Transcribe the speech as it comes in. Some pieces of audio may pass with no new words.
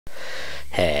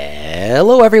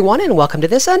Hello everyone and welcome to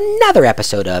this another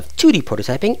episode of 2D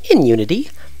Prototyping in Unity.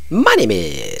 My name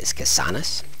is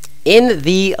Kasanas. In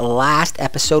the last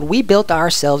episode we built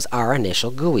ourselves our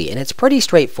initial GUI and it's pretty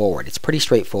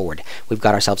straightforward. We've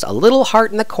got ourselves a little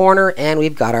heart in the corner and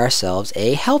we've got ourselves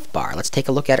a health bar. Let's take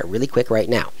a look at it really quick right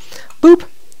now. Boop!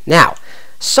 Now,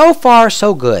 so far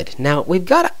so good. Now we've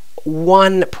got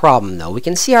one problem though. We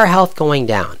can see our health going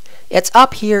down. It's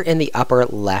up here in the upper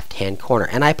left-hand corner,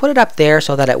 and I put it up there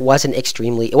so that it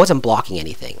wasn't blocking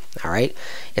anything. All right,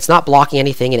 it's not blocking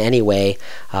anything in any way.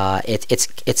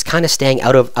 It's kind of staying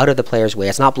out of the player's way.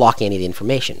 It's not blocking any of the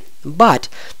information. But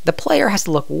the player has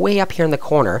to look way up here in the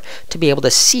corner to be able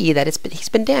to see that he's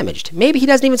been damaged. Maybe he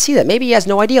doesn't even see that. Maybe he has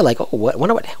no idea. Like, oh,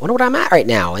 wonder what I'm at right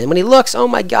now. And when he looks, oh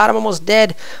my God, I'm almost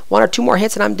dead. 1 or 2 more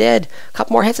hits and I'm dead. A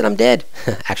couple more hits and I'm dead.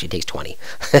 Actually, it takes 20.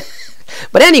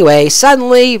 But anyway,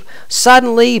 suddenly,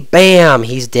 bam,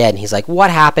 he's dead. And he's like, what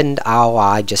happened? Oh,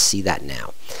 I just see that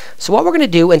now. So what we're going to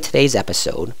do in today's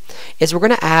episode is we're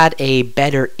going to add a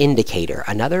better indicator,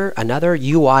 another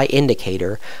UI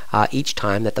indicator each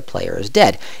time that the player is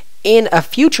dead. In a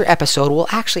future episode, we'll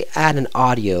actually add an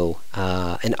audio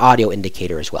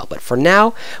indicator as well. But for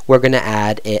now, we're going to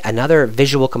add another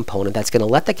visual component that's going to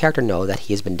let the character know that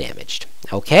he has been damaged.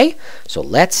 Okay, so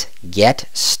let's get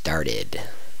started.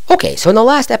 Okay, so in the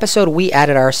last episode, we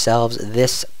added ourselves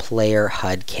this player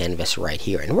HUD canvas right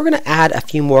here. And we're going to add a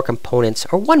few more components,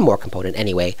 or one more component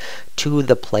anyway, to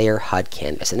the player HUD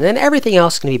canvas. And then everything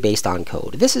else is going to be based on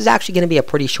code. This is actually going to be a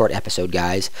pretty short episode,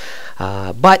 guys.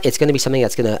 But it's going to be something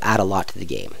that's going to add a lot to the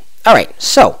game. Alright,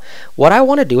 so what I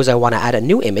want to do is I want to add a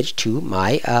new image to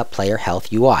my player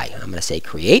health UI. I'm going to say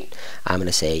create, I'm going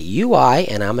to say UI,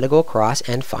 and I'm going to go across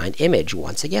and find image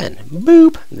once again.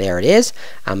 Boop! There it is.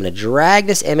 I'm going to drag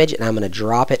this image and I'm going to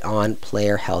drop it on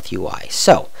player health UI.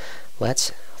 So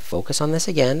let's focus on this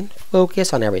again.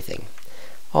 Focus on everything.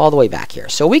 All the way back here.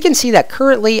 So we can see that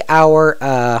currently our,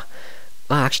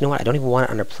 actually, you know what? I don't even want it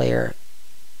under player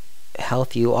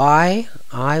health UI.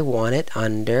 I want it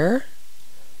under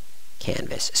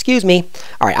canvas. Excuse me.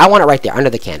 All right, I want it right there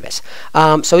under the canvas.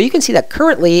 So you can see that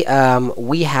currently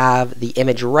we have the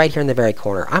image right here in the very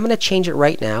corner. I'm going to change it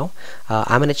right now.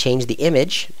 I'm going to change the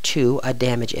image to a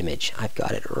damage image. I've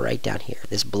got it right down here.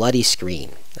 This bloody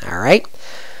screen. All right.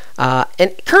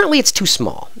 And currently it's too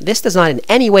small. This does not in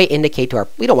any way indicate to our,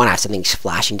 we don't want to have something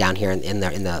flashing down here in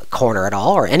the corner at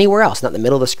all or anywhere else, not in the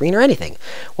middle of the screen or anything.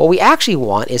 What we actually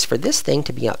want is for this thing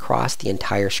to be across the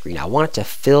entire screen. I want it to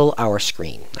fill our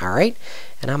screen, all right?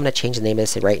 And I'm going to change the name of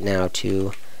this right now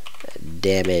to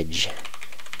damage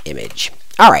image.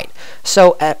 All right,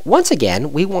 so once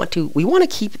again, we want to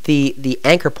keep the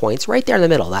anchor points right there in the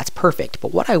middle. That's perfect.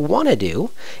 But what I want to do,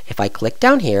 if I click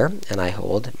down here and I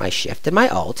hold my Shift and my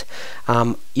Alt,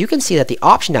 you can see that the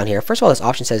option down here. First of all, this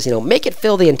option says, make it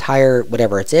fill the entire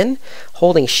whatever it's in.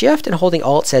 Holding Shift and holding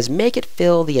Alt says make it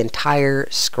fill the entire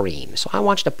screen. So I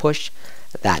want you to push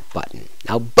that button.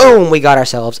 Now, boom, we got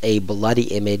ourselves a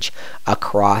bloody image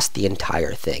across the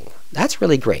entire thing. That's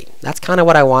really great. That's kind of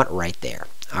what I want right there.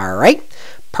 All right,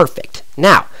 perfect.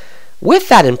 Now, with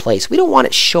that in place, we don't want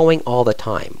it showing all the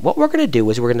time. What we're going to do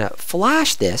is we're going to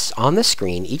flash this on the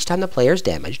screen each time the player is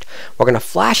damaged. We're going to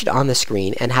flash it on the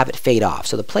screen and have it fade off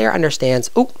so the player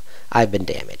understands, oh, I've been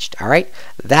damaged. All right,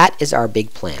 that is our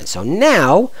big plan. So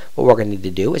now what we're going to need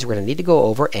to do is we're going to need to go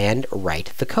over and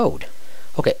write the code.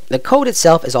 Okay, the code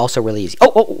itself is also really easy.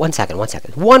 Oh, one second.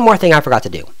 One more thing I forgot to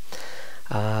do.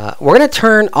 We're going to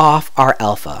turn off our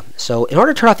alpha. So in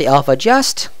order to turn off the alpha,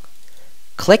 just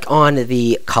click on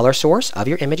the color source of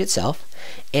your image itself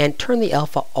and turn the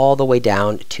alpha all the way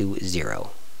down to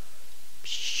 0.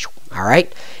 All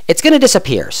right, it's going to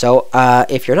disappear. So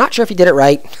if you're not sure if you did it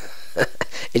right,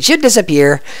 it should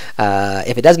disappear.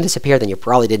 If it doesn't disappear, then you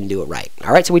probably didn't do it right.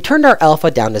 All right, so we turned our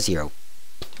alpha down to 0.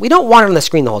 We don't want it on the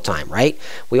screen the whole time, right?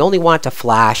 We only want it to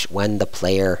flash when the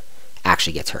player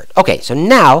actually gets hurt. Okay, so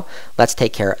now let's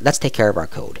take care of our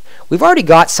code. We've already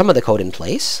got some of the code in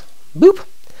place. Boop.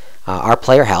 Our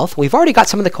player health. We've already got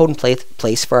some of the code in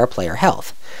place for our player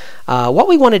health. What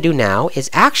we want to do now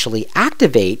is actually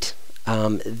activate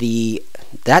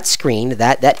that screen,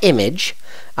 that image,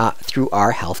 through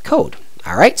our health code.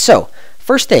 All right. So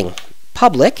first thing,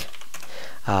 public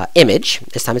image.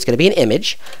 This time it's going to be an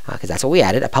image because that's what we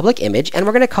added, a public image, and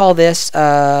we're going to call this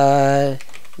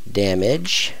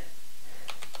damage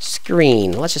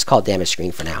screen. Let's just call it damage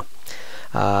screen for now.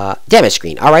 Damage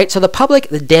screen. All right, so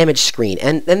the damage screen,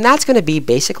 and that's going to be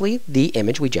basically the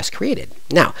image we just created.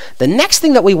 Now, the next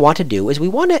thing that we want to do is we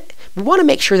want to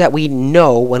make sure that we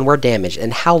know when we're damaged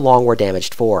and how long we're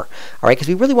damaged for. All right, because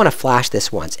we really want to flash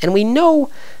this once, and we know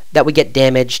that we get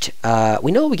damaged.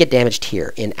 We know we get damaged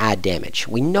here in add damage.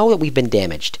 We know that we've been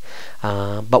damaged,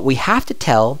 but we have to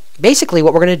tell. Basically,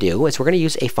 what we're going to do is we're going to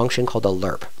use a function called a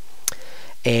lerp,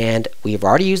 and we've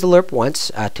already used the lerp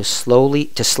once to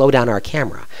slow down our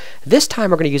camera. This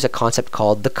time, we're going to use a concept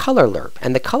called the color lerp,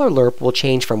 and the color lerp will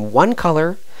change from one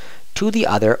color to the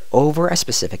other over a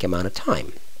specific amount of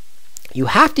time. You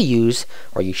have to use,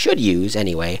 or you should use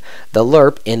anyway, the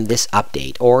lerp in this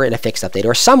update, or in a fixed update,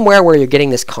 or somewhere where you're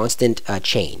getting this constant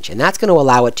change. And that's going to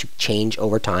allow it to change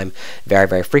over time very,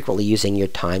 very frequently using your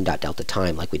time.delta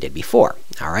time like we did before.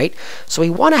 All right? So we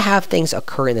want to have things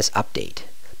occur in this update.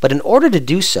 But in order to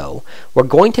do so, we're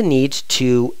going to need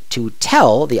to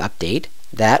tell the update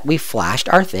that we flashed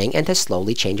our thing and to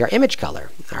slowly change our image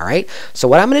color. All right? So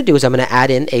what I'm going to do is I'm going to add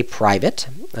in a private,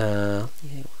 where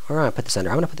am I going to put this under?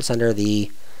 I'm going to put this under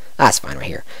the, that's fine right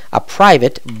here. A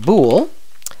private bool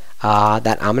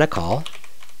that I'm going to call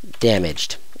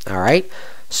damaged. All right?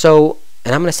 So,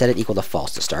 and I'm going to set it equal to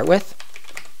false to start with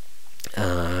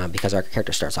because our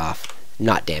character starts off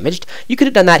not damaged. You could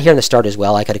have done that here in the start as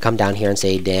well. I could have come down here and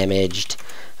say damaged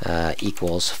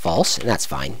equals false, and that's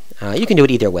fine. You can do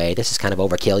it either way. This is kind of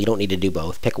overkill. You don't need to do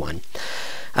both. Pick one.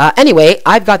 Anyway,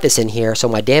 I've got this in here, so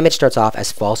my damage starts off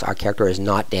as false. Our character is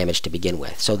not damaged to begin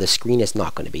with, so the screen is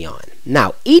not going to be on.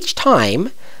 Now, each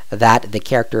time that the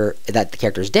character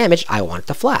is damaged, I want it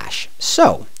to flash.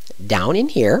 So, down in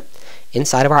here,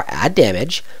 inside of our add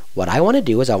damage, what I want to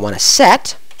do is I want to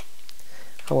set,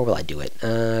 where will I do it?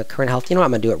 Current health. You know what?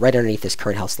 I'm going to do it right underneath this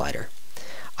current health slider.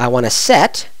 I want to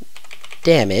set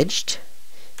damaged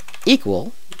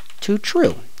equal to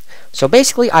true. So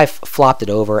basically, I've flopped it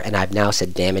over, and I've now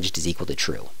said damaged is equal to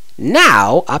true.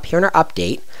 Now, up here in our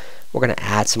update, we're going to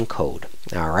add some code.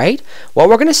 All right? What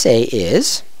we're going to say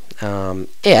is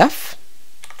if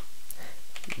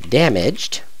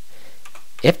damaged,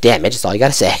 that's all you got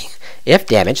to say. If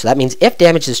damaged, so that means if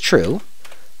damage is true,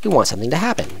 we want something to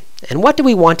happen. And what do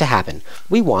we want to happen?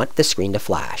 We want the screen to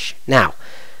flash. Now,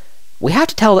 we have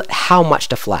to tell it how much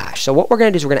to flash. So what we're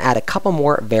going to do is we're going to add a couple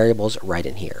more variables right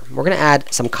in here. We're going to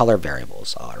add some color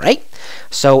variables, all right?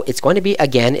 So it's going to be,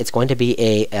 again, it's going to be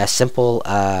a simple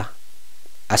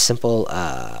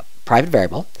private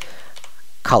variable,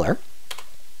 color,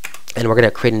 and we're going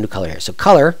to create a new color here. So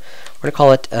color, we're going to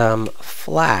call it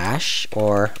flash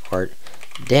or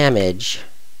damaged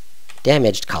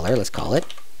color, let's call it.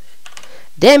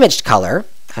 Damaged color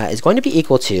is going to be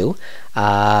equal to,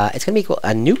 it's going to be equal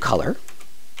a new color,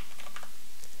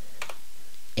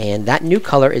 and that new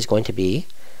color is going to be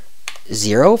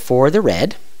 0 for the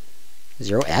red,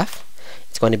 0F.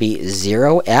 It's going to be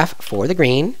 0F for the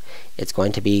green. It's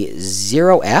going to be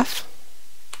 0F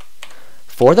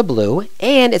for the blue,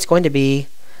 and it's going to be,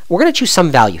 we're going to choose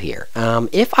some value here.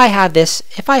 If I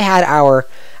had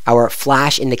our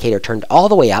flash indicator turned all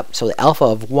the way up, so the alpha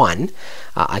of 1,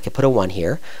 I could put a 1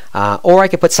 here, or I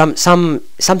could put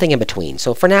something in between.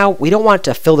 So for now, we don't want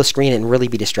to fill the screen and really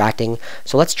be distracting,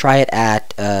 so let's try it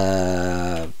at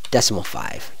decimal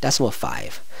 5.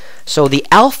 So the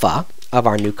alpha of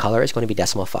our new color is going to be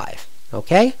decimal 5.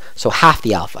 Okay, so half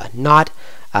the alpha, not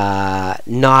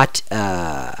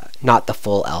the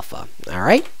full alpha. All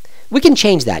right. We can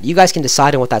change that. You guys can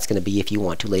decide on what that's going to be if you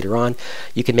want to later on.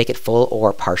 You can make it full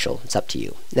or partial. It's up to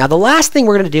you. Now, the last thing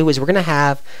we're going to do is we're going to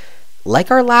have,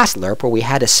 like our last lerp where we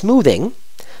had a smoothing,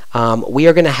 we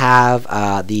are going to have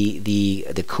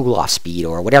the cool-off speed,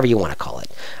 or whatever you want to call it.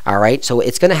 All right? So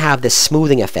it's going to have this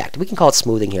smoothing effect. We can call it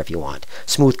smoothing here if you want.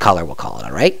 Smooth color, we'll call it.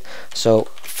 All right? So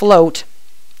float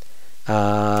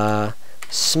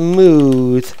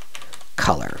smooth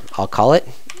color. I'll call it.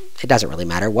 It doesn't really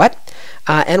matter what.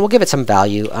 And we'll give it some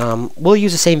value. We'll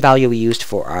use the same value we used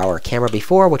for our camera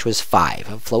before, which was 5,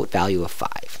 a float value of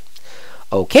 5.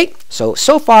 Okay, so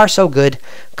far so good.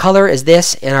 Color is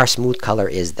this, and our smooth color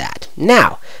is that.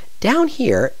 Now, down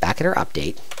here, back at our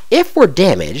update, if we're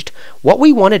damaged, what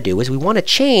we want to do is we want to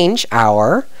change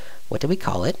our, what do we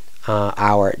call it?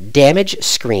 Our damage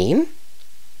screen.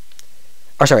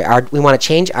 Or sorry, we want to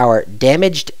change our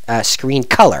damaged screen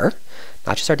color,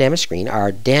 not just our damaged screen,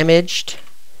 our damaged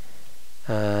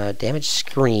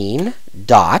screen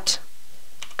dot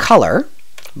color.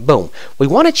 Boom. We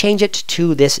want to change it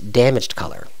to this damaged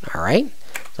color. All right.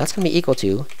 So that's going to be equal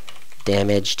to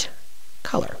damaged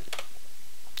color.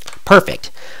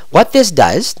 Perfect. What this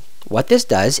does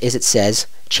is it says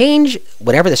change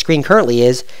whatever the screen currently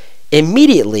is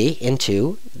immediately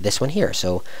into this one here.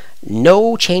 So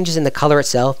no changes in the color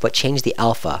itself, but change the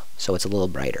alpha so it's a little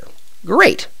brighter.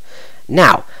 Great.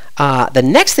 Now, the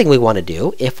next thing we want to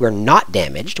do, if we're not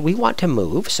damaged, we want to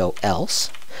move, so else,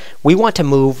 we want to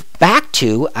move back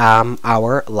to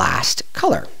our last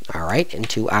color. all right,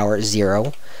 into our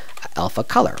 0 alpha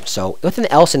color. So with an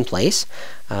else in place,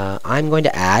 I'm going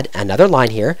to add another line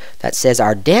here that says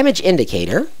our damage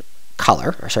indicator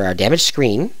color, or sorry, our damage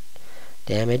screen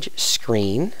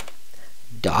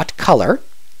dot color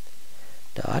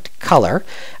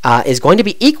is going to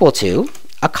be equal to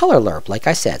a color lerp, like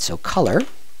I said. So color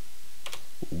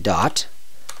dot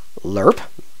lerp,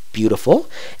 beautiful.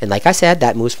 And like I said,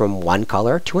 that moves from one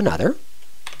color to another.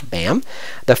 Bam.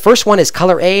 The first one is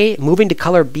color A, moving to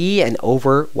color B, and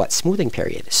over what smoothing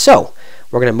period? So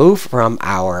we're going to move from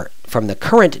the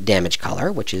current damage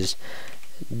color, which is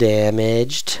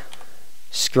damaged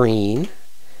screen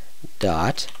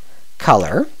dot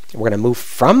color. We're going to move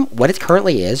from what it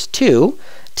currently is to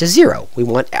 0. We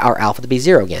want our alpha to be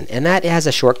 0 again, and that has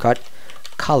a shortcut,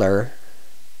 color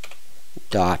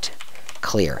dot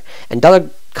clear. And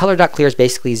color dot clear is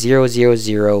basically 0, 0,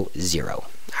 0, 0.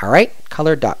 All right,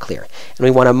 color dot clear. And we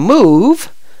want to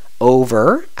move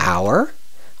over our,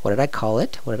 what did I call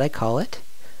it?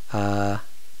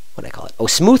 Oh,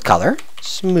 smooth color.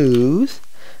 Smooth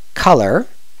color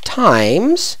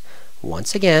times,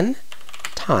 once again,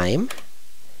 time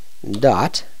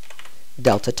dot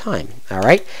delta time. All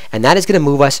right, and that is going to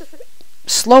move us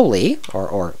slowly,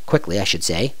 or quickly, I should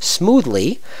say,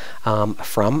 smoothly,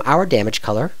 from our damage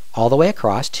color all the way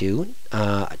across to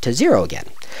 0 again.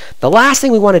 The last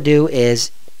thing we want to do is,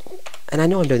 and I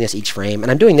know I'm doing this each frame, and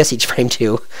I'm doing this each frame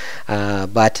too,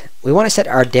 but we want to set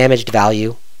our damage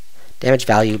value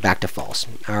back to false.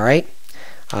 All right,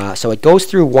 so it goes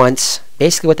through once.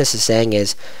 Basically, what this is saying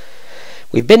is,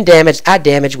 we've been damaged. Add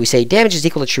damage. We say damage is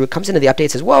equal to true. It comes into the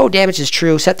update. Says, whoa, damage is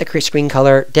true. Set the screen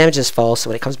color. Damage is false. So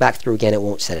when it comes back through again, it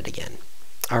won't set it again.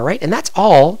 All right, and that's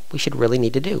all we should really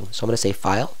need to do. So I'm going to say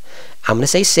File. I'm going to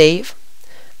say Save.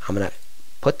 I'm going to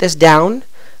put this down.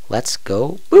 Let's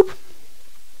go. Boop.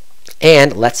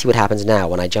 And let's see what happens now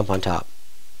when I jump on top.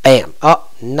 Bam. Oh,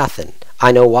 nothing.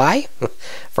 I know why.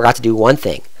 Forgot to do one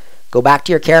thing. Go back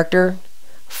to your character.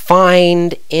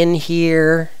 Find in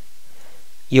here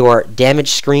your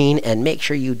damage screen and make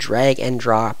sure you drag and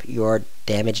drop your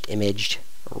damaged image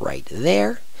right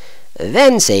there.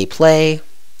 Then say play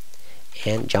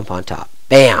and jump on top.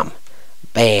 Bam!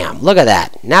 Bam! Look at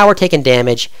that. Now we're taking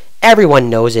damage. Everyone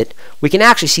knows it. We can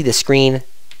actually see the screen.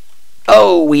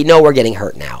 Oh, we know we're getting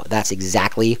hurt now. That's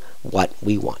exactly what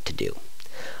we want to do.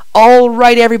 All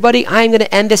right, everybody, I'm going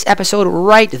to end this episode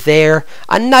right there.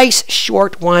 A nice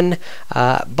short one,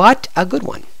 but a good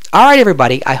one. All right,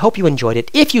 everybody, I hope you enjoyed it.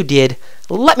 If you did,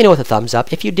 let me know with a thumbs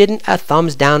up. If you didn't, a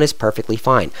thumbs down is perfectly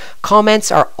fine.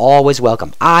 Comments are always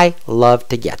welcome. I love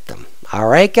to get them. All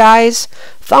right, guys,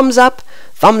 thumbs up,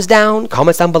 thumbs down,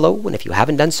 comments down below, and if you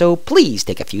haven't done so, please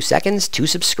take a few seconds to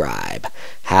subscribe.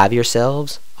 Have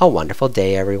yourselves a wonderful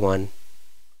day, everyone.